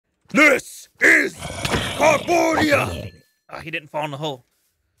This is Cardboardia! He didn't fall in the hole.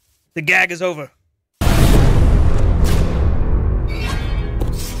 The gag is over.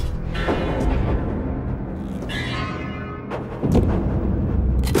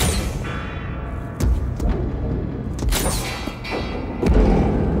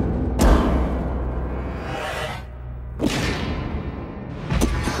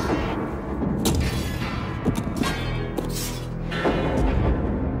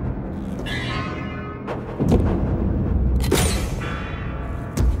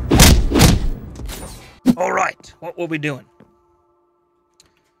 All right, what will we doing?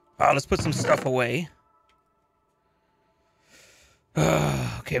 Let's put some stuff away.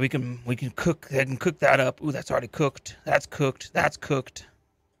 Okay, we can cook. I can cook that up. Ooh, that's already cooked. That's cooked. That's cooked.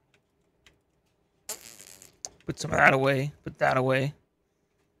 Put some of that away. Put that away.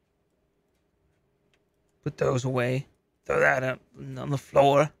 Put those away. Throw that out on the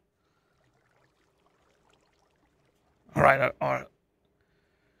floor. All right. All right.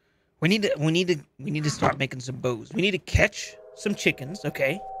 We need to start making some bows. We need to catch some chickens,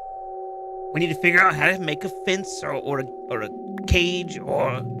 okay? We need to figure out how to make a fence or a cage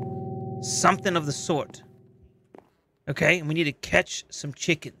or something of the sort. Okay? And we need to catch some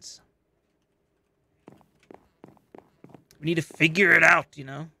chickens. We need to figure it out, you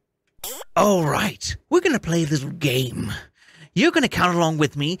know? All right. We're going to play a little game. You're going to count along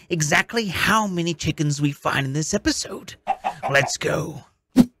with me exactly how many chickens we find in this episode. Let's go.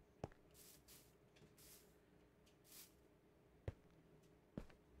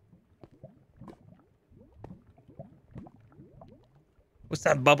 What's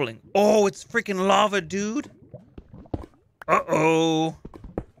that bubbling? Oh, it's freaking lava, dude. Uh-oh.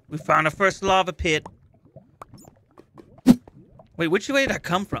 We found our first lava pit. Wait, which way did I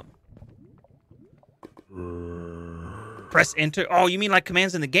come from? Press enter. Oh, you mean like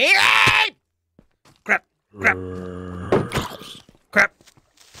commands in the game? Crap. Crap. Crap.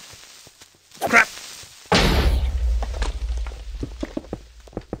 Crap.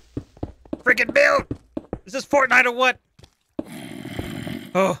 Freaking build. Is this Fortnite or what?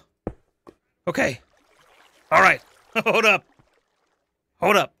 Oh, okay. All right. Hold up.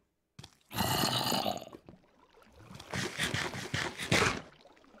 Hold up.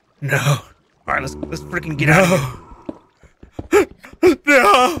 No. All right, let's freaking get out of here.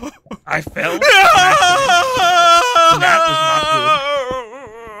 No. I fell. No. That was not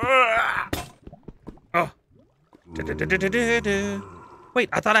good. Oh. Wait,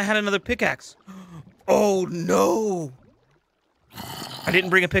 I thought I had another pickaxe. Oh, no. I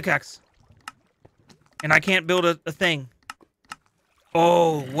didn't bring a pickaxe. And I can't build a thing.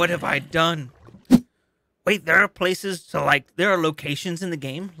 Oh, what have I done? Wait, there are places to, like, there are locations in the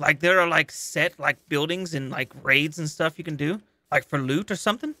game? Like, there are, like, set, like, buildings and, like, raids and stuff you can do? Like, for loot or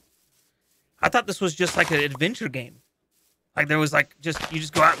something? I thought this was just, like, an adventure game. Like, there was, like, you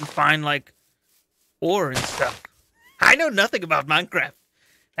just go out and find, like, ore and stuff. I know nothing about Minecraft.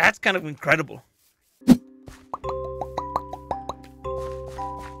 That's kind of incredible.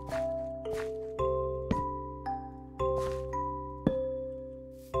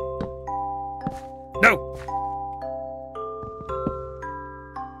 No!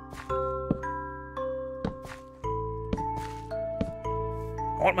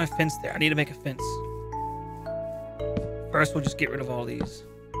 I want my fence there. I need to make a fence. First, we'll just get rid of all these.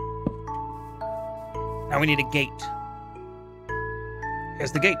 Now we need a gate.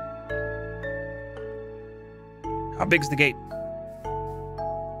 Here's the gate. How big's the gate?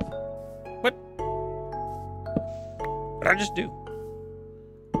 What? What did I just do?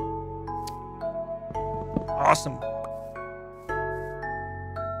 Awesome.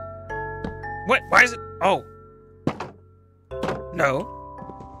 What? Why is it? Oh. No.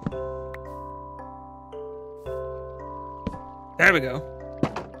 There we go.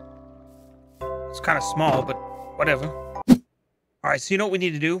 It's kind of small, but whatever. All right, so you know what we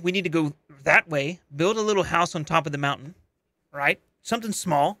need to do? We need to go that way, build a little house on top of the mountain, right? Something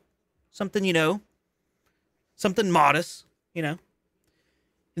small, something, you know, something modest, you know.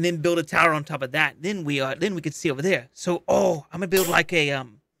 And then build a tower on top of that. Then we could see over there. So, I'm gonna build like a you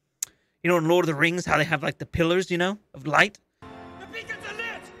know, in Lord of the Rings, how they have like the pillars, you know, of light. The beacons are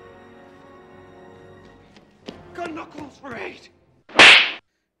lit! Got knuckles for 8.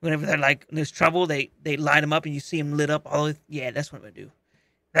 Whenever they're like there's trouble, they light them up and you see them lit up. Yeah, that's what I'm gonna do.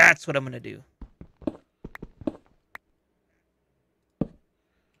 That's what I'm gonna do.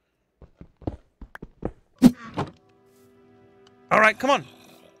 All right, come on.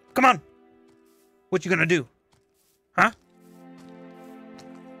 Come on. What you gonna do? Huh?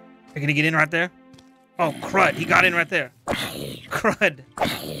 You're gonna get in right there? Oh, crud. He got in right there. Crud.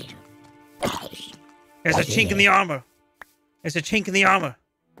 There's a chink in the armor. There's a chink in the armor.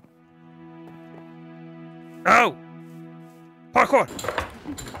 Oh! Parkour!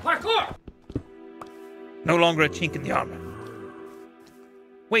 Parkour! No longer a chink in the armor.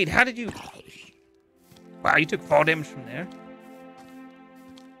 Wait, how did you... Wow, you took fall damage from there.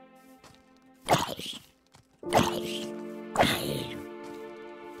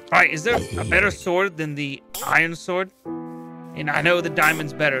 Alright, is there a better sword than the iron sword? And I know the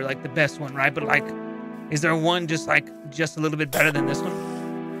diamond's better, like the best one, right? But like, is there one just a little bit better than this one?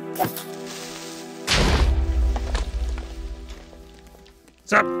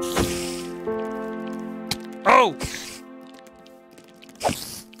 What's up? Oh!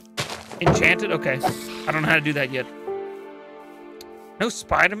 Enchanted? Okay. I don't know how to do that yet. No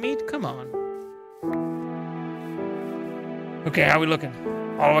spider meat? Come on. Okay, how are we looking?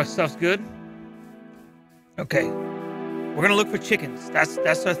 All our stuff's good? Okay. We're gonna look for chickens.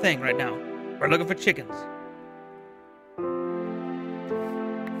 That's our thing right now. We're looking for chickens.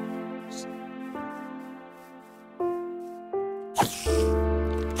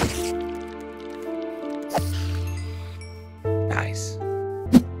 Nice.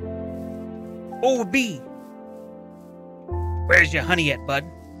 Oh, a bee. Where's your honey at, bud?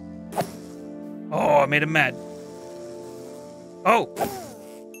 Oh, I made him mad. Oh.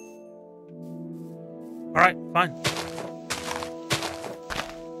 All right, fine.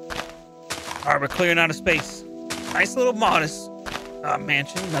 All right, we're clearing out of space. Nice little modest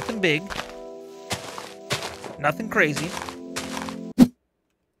mansion. Nothing big. Nothing crazy.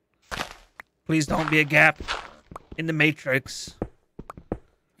 Please don't be a gap in the matrix.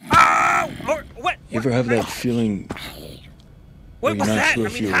 Oh! Lord, what? You ever have that feeling What you're was not that? sure I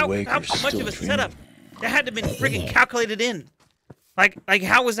if mean, you're how awake or much still of a dreaming? setup? That had to have been freaking calculated in. Like,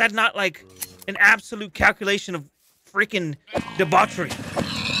 how was that not like an absolute calculation of freaking debauchery?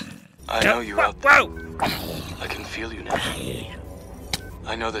 I know you're out there. Whoa! I can feel you now.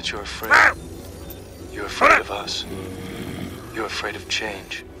 I know that you're afraid. Whoa! You're afraid of us. You're afraid of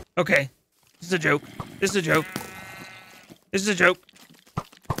change. Okay, this is a joke. This is a joke. This is a joke.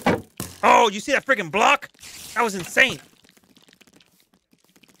 Oh, you see that freaking block? That was insane.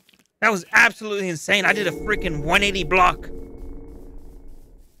 That was absolutely insane. I did a freaking 180 block.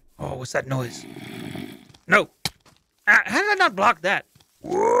 Oh, what's that noise? No. How did I not block that?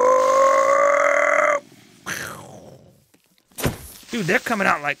 Dude, they're coming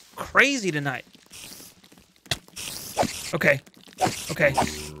out like crazy tonight. Okay. Okay.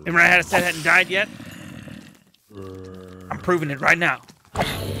 Remember I said I hadn't died yet? I'm proving it right now.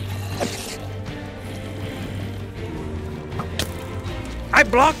 I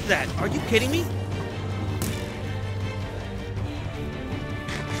blocked that. Are you kidding me?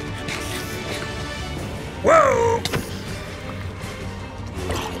 Whoa!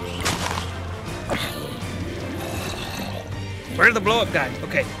 Where are the blow-up guys?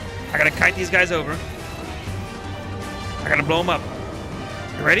 Okay, I gotta kite these guys over. I gotta blow them up.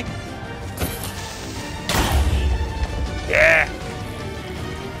 You ready? Yeah.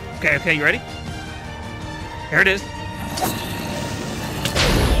 Okay, you ready? Here it is.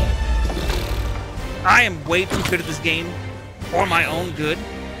 I am way too good at this game for my own good.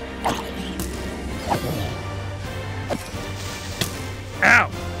 Ow!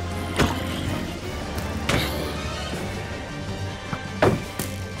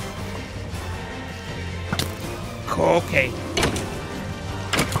 Okay.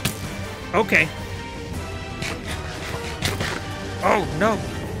 Okay. Oh, no.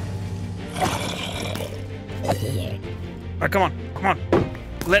 Alright, come on.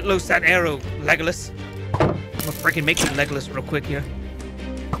 Let loose that arrow, Legolas. I'm gonna freaking make you Legolas real quick here.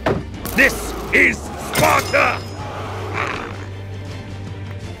 This is Sparta!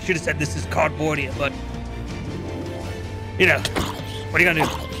 Should have said this is Cardboardia, but... You know, what are you gonna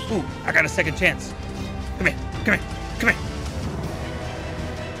do? Ooh, I got a second chance. Come here.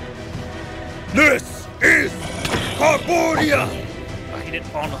 This is Cardboardia! Oh, he didn't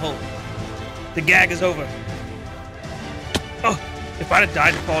fall in the hole. The gag is over. Oh, if I'd have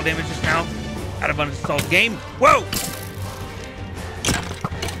died to fall damage just now, I'd have uninstalled the game. Whoa!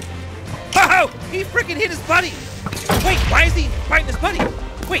 Oh, he freaking hit his buddy! Wait, why is he fighting his buddy?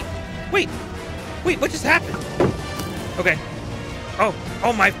 Wait, what just happened? Okay.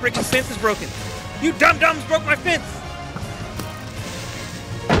 Oh, my freaking fence is broken. You dum-dums broke my fence!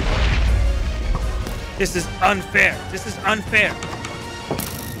 This is unfair.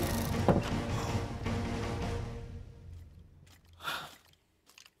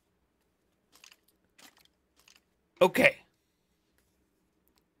 Okay.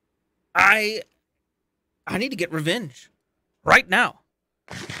 I need to get revenge. Right now.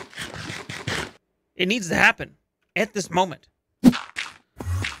 It needs to happen. At this moment.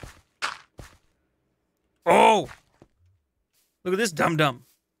 Oh! Look at this dum-dum.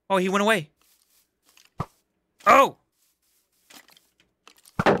 Oh, he went away. Oh!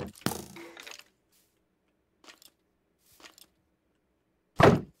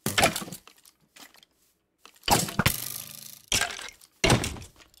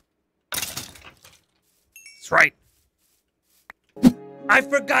 That's right. I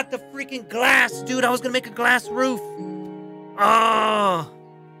forgot the freaking glass, dude. I was gonna make a glass roof. Oh.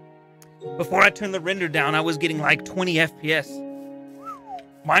 Before I turned the render down, I was getting like 20 FPS.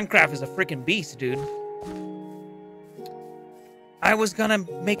 Minecraft is a freaking beast, dude. I was gonna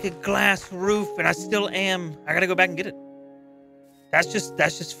make a glass roof, and I still am. I gotta go back and get it. That's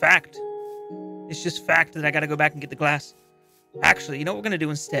just fact. It's just fact that I gotta go back and get the glass. Actually, you know what we're gonna do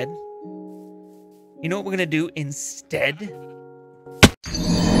instead? You know what we're gonna do instead?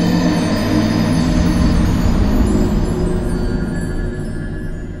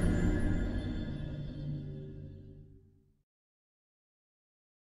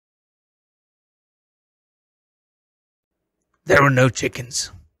 There were no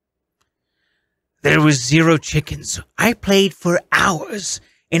chickens. There was 0 chickens. I played for hours,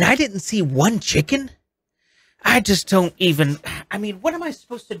 and I didn't see 1 chicken? I just don't even... I mean, what am I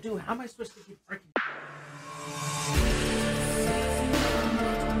supposed to do? How am I supposed to get freaking...